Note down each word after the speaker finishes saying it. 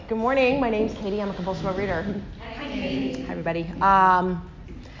Good morning. My name's Katie. I'm a compulsive overeater. Hi, Katie. Hi, everybody. God,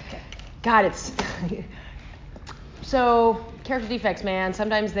 it's so character defects, man.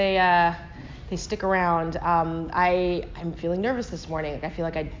 Sometimes they stick around. I'm feeling nervous this morning. I feel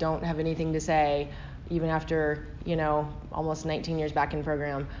like I don't have anything to say, even after almost 19 years back in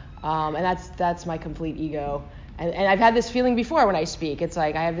program. And that's my complete ego. And I've had this feeling before when I speak. It's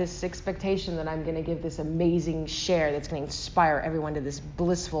like I have this expectation that I'm going to give this amazing share that's going to inspire everyone to this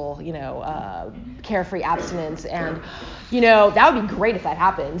blissful, carefree abstinence. And, that would be great if that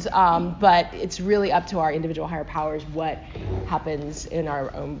happens. But it's really up to our individual higher powers what happens in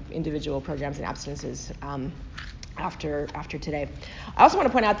our own individual programs and abstinences after today. I also want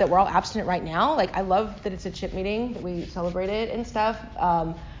to point out that we're all abstinent right now. Like, I love that it's a CHIP meeting, that we celebrate it and stuff.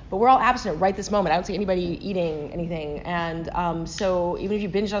 But we're all abstinent right this moment. I don't see anybody eating anything. And so even if you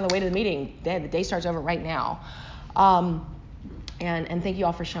binged on the way to the meeting, the day starts over right now. And thank you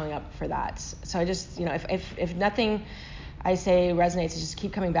all for showing up for that. So I just, if nothing I say resonates, just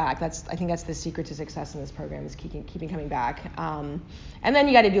keep coming back. I think that's the secret to success in this program, is keeping coming back. And then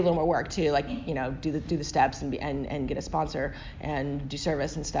you got to do a little more work too, like, do the steps and get a sponsor and do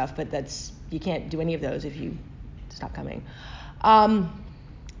service and stuff. But you can't do any of those if you stop coming.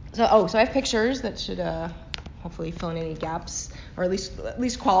 So I have pictures that should hopefully fill in any gaps, or at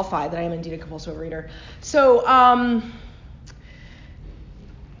least qualify that I am indeed a compulsive overeater. So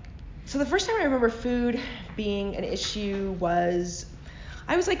the first time I remember food being an issue was,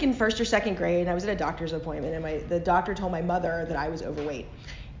 I was like in first or second grade, and I was at a doctor's appointment, and the doctor told my mother that I was overweight,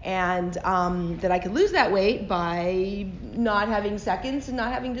 and that I could lose that weight by not having seconds and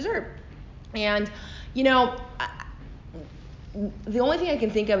not having dessert. And the only thing I can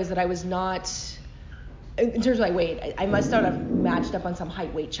think of is that I was not, in terms of my weight, I must not have matched up on some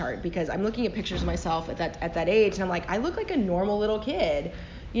height weight chart, because I'm looking at pictures of myself at that age, and I'm like, I look like a normal little kid.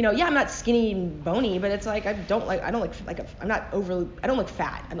 I'm not skinny and bony, but it's like I don't look fat. I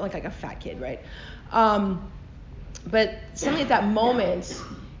don't look like a fat kid, right? But something at that moment,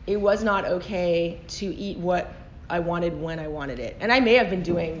 it was not okay to eat what I wanted when I wanted it. And I may have been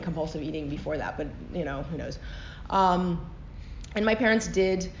doing compulsive eating before that, but who knows? And my parents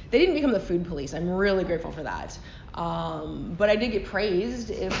they didn't become the food police. I'm really grateful for that. But I did get praised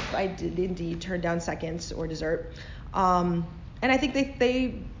if I did indeed turn down seconds or dessert. And I think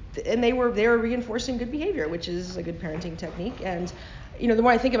they were reinforcing good behavior, which is a good parenting technique. And, the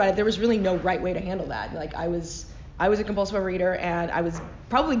more I think about it, there was really no right way to handle that. Like, I was a compulsive overeater, and I was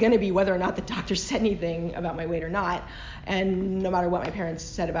probably going to be whether or not the doctor said anything about my weight or not, and no matter what my parents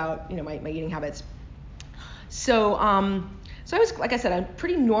said about, my eating habits. So I was, like I said, a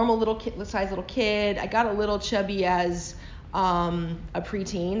pretty normal size little kid. I got a little chubby as a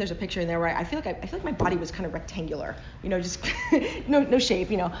preteen. There's a picture in there where I feel like my body was kind of rectangular, just no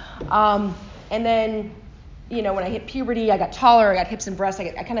shape, And then, when I hit puberty, I got taller. I got hips and breasts.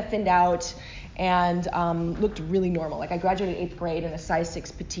 I kind of thinned out and looked really normal. Like, I graduated 8th grade in a size 6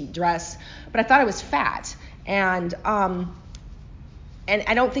 petite dress, but I thought I was fat. And I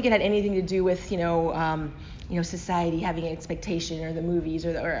don't think it had anything to do with, society having an expectation, or the movies,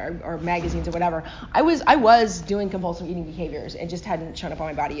 or magazines, or whatever. I was doing compulsive eating behaviors and just hadn't shown up on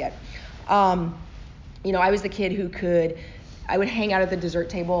my body yet. I was the kid I would hang out at the dessert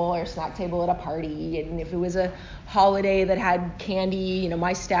table or snack table at a party, and if it was a holiday that had candy,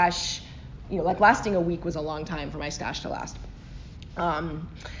 my stash, like lasting a week was a long time for my stash to last. And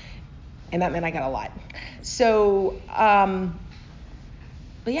that meant I got a lot. So,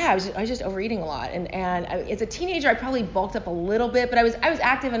 but yeah, I was just overeating a lot, and as a teenager, I probably bulked up a little bit, but I was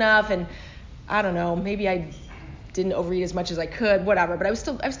active enough, and I don't know, maybe I didn't overeat as much as I could, whatever. But I was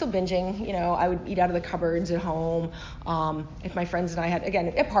still binging. I would eat out of the cupboards at home. If my friends and I had, again,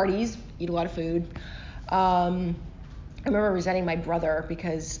 at parties, eat a lot of food. I remember resenting my brother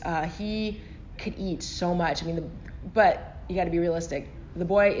because he could eat so much. But you got to be realistic. The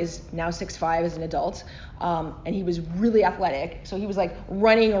boy is now 6'5" as an adult, and he was really athletic. So he was like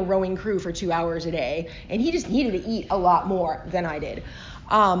running a rowing crew for 2 hours a day, and he just needed to eat a lot more than I did.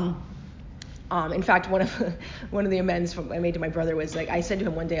 In fact, one of the amends I made to my brother was, like, I said to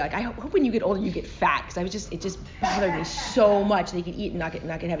him one day, like, I hope when you get older you get fat, because it just bothered me so much that he could eat and not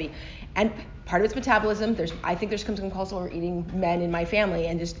get heavy. And part of it's metabolism. I think there's some compulsive overeating men in my family,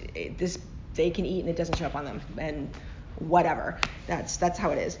 and they can eat and it doesn't show up on them, and whatever. That's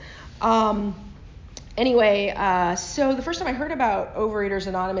how it is. Anyway, so the first time I heard about Overeaters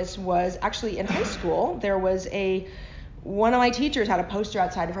Anonymous was actually in high school. There was one of my teachers had a poster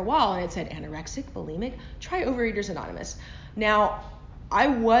outside of her wall, and it said, anorexic, bulimic, try Overeaters Anonymous. Now, I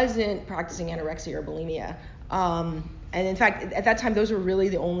wasn't practicing anorexia or bulimia, And in fact, at that time, those were really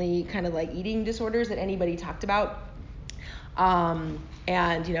the only kind of like eating disorders that anybody talked about. And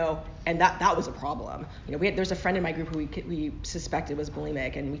that was a problem. There's a friend in my group who we suspected was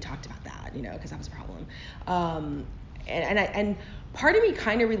bulimic, and we talked about that, because that was a problem. And part of me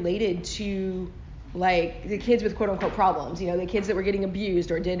kind of related to like the kids with quote unquote problems, the kids that were getting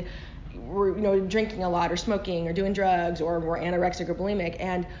abused or were drinking a lot or smoking or doing drugs or were anorexic or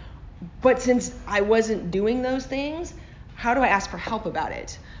bulimic. But since I wasn't doing those things, how do I ask for help about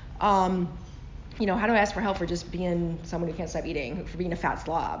it? How do I ask for help for just being someone who can't stop eating, for being a fat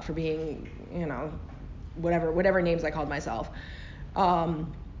slob, for being, whatever names I called myself. But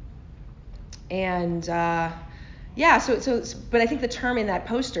I think the term in that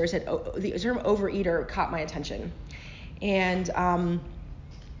poster said, the term overeater caught my attention. And,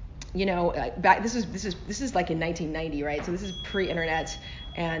 back, this is like in 1990, right? So this is pre-internet,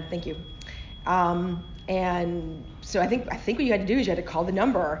 and thank you. And so I think what you had to do is you had to call the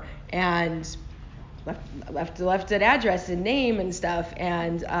number and left an address and name and stuff,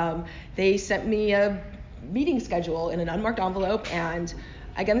 and they sent me a meeting schedule in an unmarked envelope. And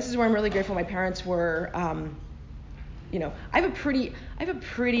again, this is where I'm really grateful my parents were. I have a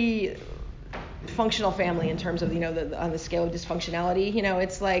pretty functional family in terms of on the scale of dysfunctionality.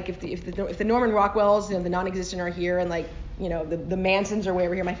 It's like if the Norman Rockwells, the non-existent, are here, and like the Mansons are way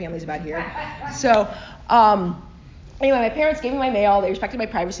over here, my family's about here. So anyway, my parents gave me my mail. They respected my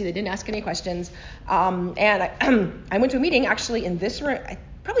privacy. They didn't ask any questions. And I went to a meeting actually in this room,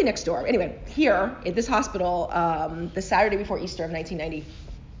 probably next door. Anyway, here at this hospital, the Saturday before Easter of 1990.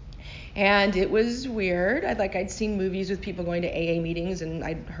 And it was weird. I'd seen movies with people going to AA meetings, and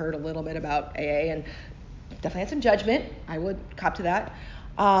I'd heard a little bit about AA, and definitely had some judgment. I would cop to that.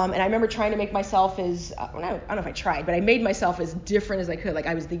 And I remember trying to make myself as, I don't know if I tried, but I made myself as different as I could. Like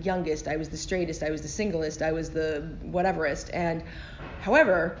I was the youngest, I was the straightest, I was the singlest, I was the whateverest. And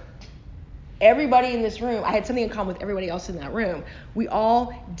however, everybody in this room, I had something in common with everybody else in that room. We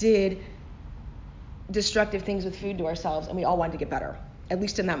all did destructive things with food to ourselves, and we all wanted to get better, at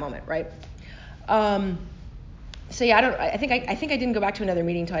least in that moment, right? So yeah, I think I didn't go back to another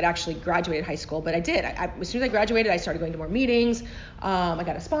meeting until I'd actually graduated high school, but I did. As soon as I graduated, I started going to more meetings. I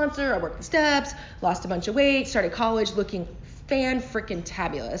got a sponsor. I worked the steps, lost a bunch of weight, started college looking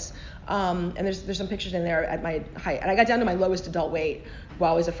fan-frickin-tabulous. And there's some pictures in there at my height. And I got down to my lowest adult weight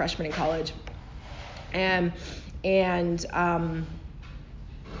while I was a freshman in college. And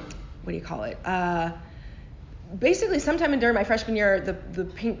what do you call it? Basically, sometime during my freshman year, the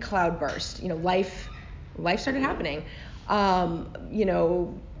pink cloud burst. Life started happening.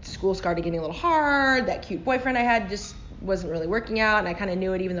 School started getting a little hard. That cute boyfriend I had just wasn't really working out, and I kind of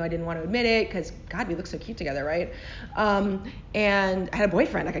knew it even though I didn't want to admit it because, God, we look so cute together, right? And I had a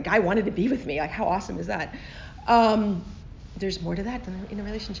boyfriend. Like, a guy wanted to be with me. Like, how awesome is that? There's more to that than in a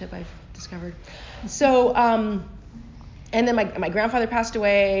relationship, I've discovered. So, and then my grandfather passed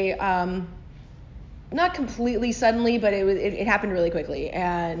away. Not completely suddenly, but it happened really quickly,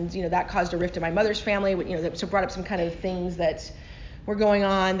 and that caused a rift in my mother's family. So brought up some kind of things that were going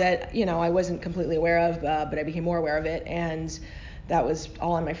on that I wasn't completely aware of, but I became more aware of it, and that was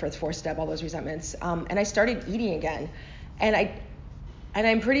all on my fourth step, all those resentments. And I started eating again, and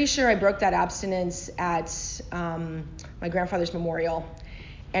I'm pretty sure I broke that abstinence at my grandfather's memorial.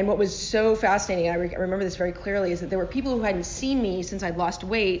 And what was so fascinating, I remember this very clearly, is that there were people who hadn't seen me since I'd lost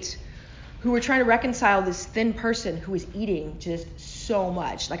weight, who were trying to reconcile this thin person who was eating just so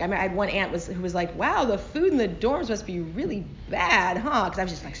much. Like I had one aunt who was like, "Wow, the food in the dorms must be really bad, huh?" Because I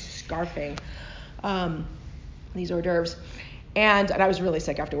was just like scarfing these hors d'oeuvres, and I was really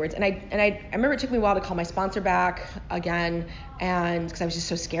sick afterwards. And I remember it took me a while to call my sponsor back again, and because I was just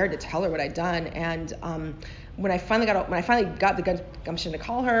so scared to tell her what I'd done. And when I finally got the gumption to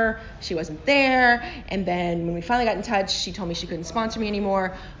call her, she wasn't there. And then when we finally got in touch, she told me she couldn't sponsor me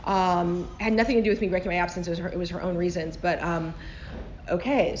anymore. It had nothing to do with me breaking my abstinence. It was her own reasons. But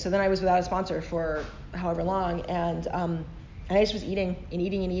okay, so then I was without a sponsor for however long, and I just was eating,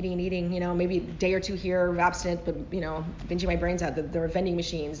 maybe a day or two here of abstinence, but binging my brains out. There were vending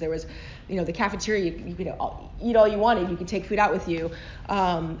machines. There was, the cafeteria. You could eat all you wanted. You could take food out with you.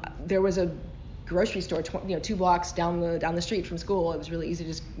 There was a grocery store, 2 blocks down the street from school. It was really easy to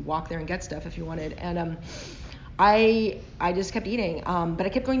just walk there and get stuff if you wanted. And I just kept eating, but I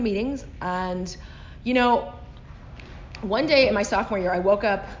kept going to meetings. And one day in my sophomore year, I woke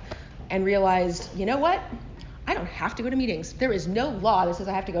up and realized, you know what? I don't have to go to meetings. There is no law that says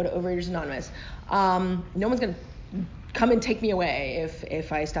I have to go to Overeaters Anonymous. No one's going to come and take me away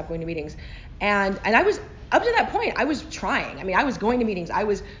if I stop going to meetings. And I was, up to that point, I was trying. I mean, I was going to meetings. I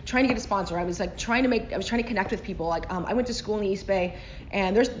was trying to get a sponsor. I was trying to connect with people. I went to school in the East Bay,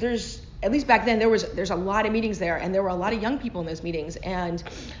 and there's at least back then there's a lot of meetings there, and there were a lot of young people in those meetings. And,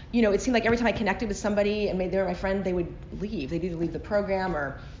 it seemed like every time I connected with somebody and they were my friend, they would leave. They'd either leave the program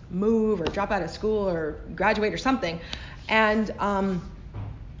or move or drop out of school or graduate or something. But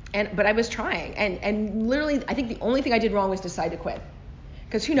I was trying, and literally, I think the only thing I did wrong was decide to quit.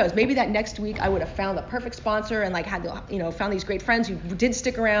 Because who knows, maybe that next week I would have found the perfect sponsor and found these great friends who did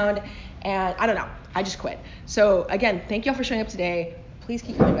stick around, and I don't know, I just quit. So again, thank y'all for showing up today. Please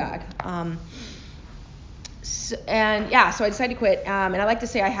keep coming back. So I decided to quit, and I like to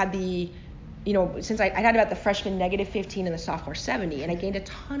say I had since I had about the freshman -15 and the sophomore 70, and I gained a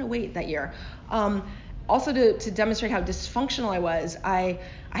ton of weight that year. Also to demonstrate how dysfunctional I was, I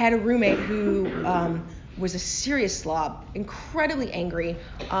had a roommate who was a serious slob, incredibly angry,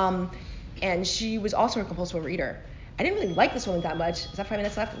 and she was also a compulsive overeater. I didn't really like this woman that much. Is that 5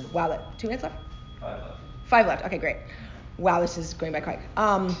 minutes left? Wow, 2 minutes left? 5 left. 5 left. Okay, great. Wow, this is going by quick.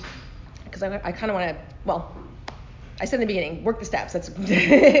 Because I kind of want to, I said in the beginning, work the steps. That's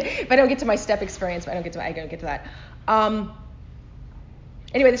if I don't get to my step experience, I don't get to that.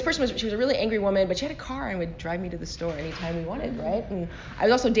 Anyway, this person she was a really angry woman, but she had a car and would drive me to the store anytime we wanted, right? And I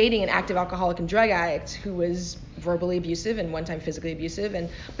was also dating an active alcoholic and drug addict who was verbally abusive and one time physically abusive.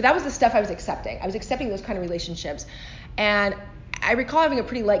 But that was the stuff I was accepting. I was accepting those kind of relationships. And I recall having a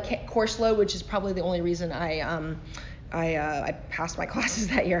pretty light course load, which is probably the only reason I passed my classes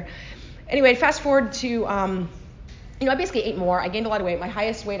that year. Anyway, fast forward to, I basically ate more. I gained a lot of weight. My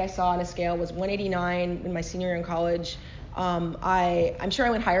highest weight I saw on a scale was 189 in my senior year in college. I'm sure I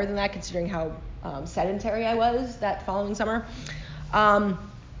went higher than that considering how sedentary I was that following summer.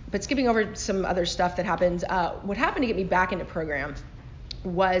 But skipping over some other stuff that happened, what happened to get me back into program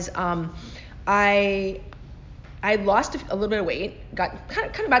was I lost a little bit of weight, got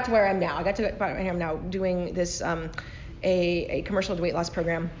kind of back to where I am now. I got to where I am now doing this a commercial weight loss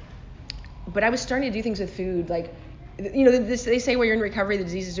program. But I was starting to do things with food, like, they say where you're in recovery, the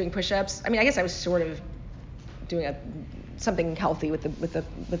disease is doing push-ups. I mean, I guess I was sort of doing something healthy with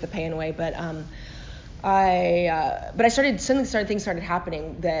the pain away, but suddenly things started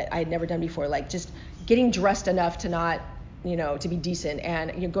happening that I had never done before, like just getting dressed enough to not, to be decent,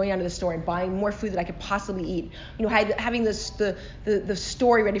 and going down to the store and buying more food that I could possibly eat. Having the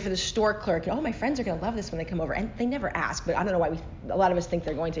story ready for the store clerk. Oh, my friends are gonna love this when they come over, and they never ask, but I don't know why a lot of us think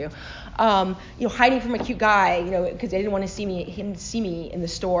they're going to. Hiding from a cute guy, because they didn't want to see me in the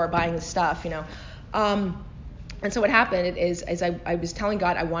store buying the stuff, And so what happened is I was telling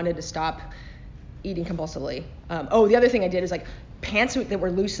God I wanted to stop eating compulsively. The other thing I did is pants that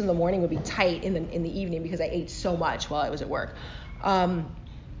were loose in the morning would be tight in the evening because I ate so much while I was at work.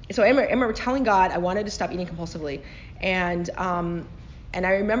 So I remember telling God I wanted to stop eating compulsively, and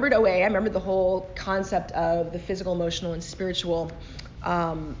I remembered OA. I remembered the whole concept of the physical, emotional, and spiritual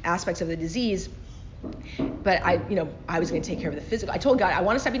aspects of the disease. But I was going to take care of the physical. I told God I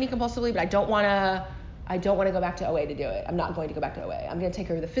want to stop eating compulsively, but I don't want to go back to OA to do it. I'm not going to go back to OA. I'm going to take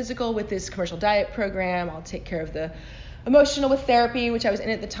care of the physical with this commercial diet program. I'll take care of the emotional with therapy, which I was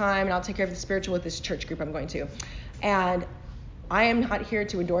in at the time, and I'll take care of the spiritual with this church group I'm going to. And I am not here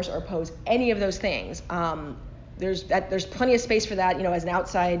to endorse or oppose any of those things. There's plenty of space for that, as an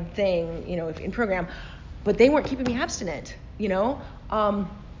outside thing, in program. But they weren't keeping me abstinent,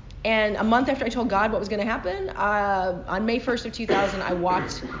 And a month after I told God what was going to happen, on May 1st of 2000, I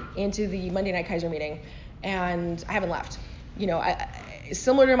walked into the Monday Night Kaiser meeting, and I haven't left.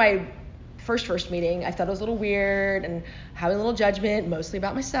 Similar to my first meeting, I thought it was a little weird and having a little judgment, mostly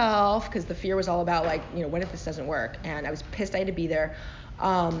about myself, because the fear was all about what if this doesn't work? And I was pissed I had to be there.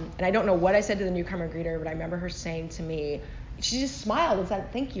 And I don't know what I said to the newcomer greeter, but I remember her saying to me, she just smiled and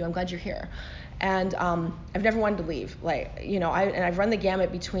said, "Thank you, I'm glad you're here." And I've never wanted to leave. I've run the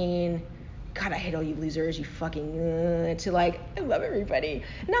gamut between, God, I hate all you losers, you fucking, to I love everybody.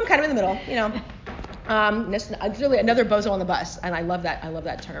 And now I'm kind of in the middle, It's really another bozo on the bus, and I love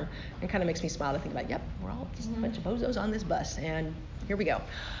that term. It kind of makes me smile to think about, yep, we're all just a bunch of bozos on this bus, and here we go.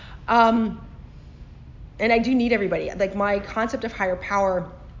 And I do need everybody. My concept of higher power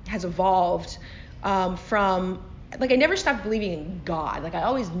has evolved from, I never stopped believing in God. I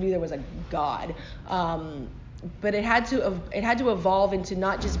always knew there was a God. But it had to evolve into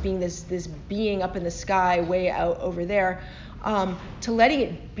not just being this being up in the sky way out over there, to letting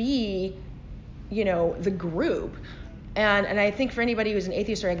it be, the group. And I think for anybody who's an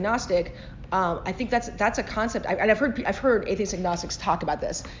atheist or agnostic, I think that's a concept. I've heard atheist agnostics talk about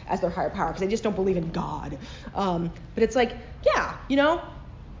this as their higher power because they just don't believe in God. But it's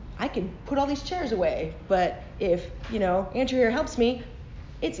I can put all these chairs away, but if, Andrew here helps me,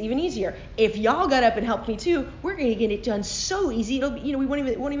 it's even easier. If y'all got up and helped me too, we're going to get it done so easy. It'll be, we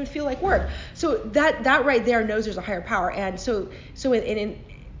won't even feel like work. So that right there knows there's a higher power. And so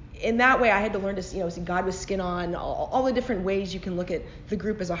in that way, I had to learn to see God with skin on, all the different ways you can look at the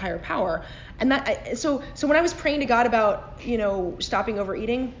group as a higher power. And so when I was praying to God about, stopping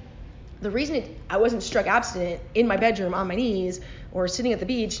overeating, the reason I wasn't struck abstinent in my bedroom on my knees or sitting at the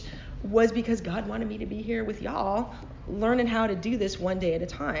beach was because God wanted me to be here with y'all, learning how to do this one day at a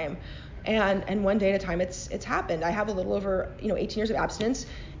time. And one day at a time, it's happened. I have a little over 18 years of abstinence.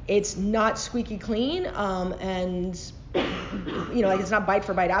 It's not squeaky clean, and it's not bite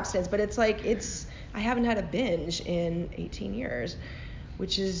for bite abstinence, but I haven't had a binge in 18 years,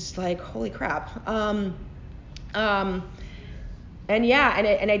 which is like holy crap. And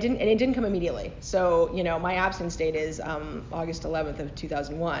it didn't come immediately. So, my abstinence date is August 11th of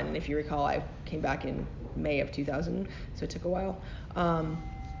 2001. And if you recall, I came back in May of 2000, so it took a while.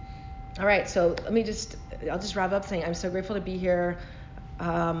 All right, so I'll just wrap up saying I'm so grateful to be here.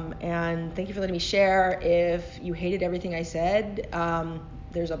 And thank you for letting me share. If you hated everything I said,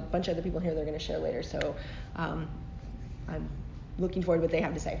 there's a bunch of other people here that are going to share later. So I'm looking forward to what they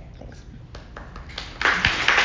have to say. Thanks.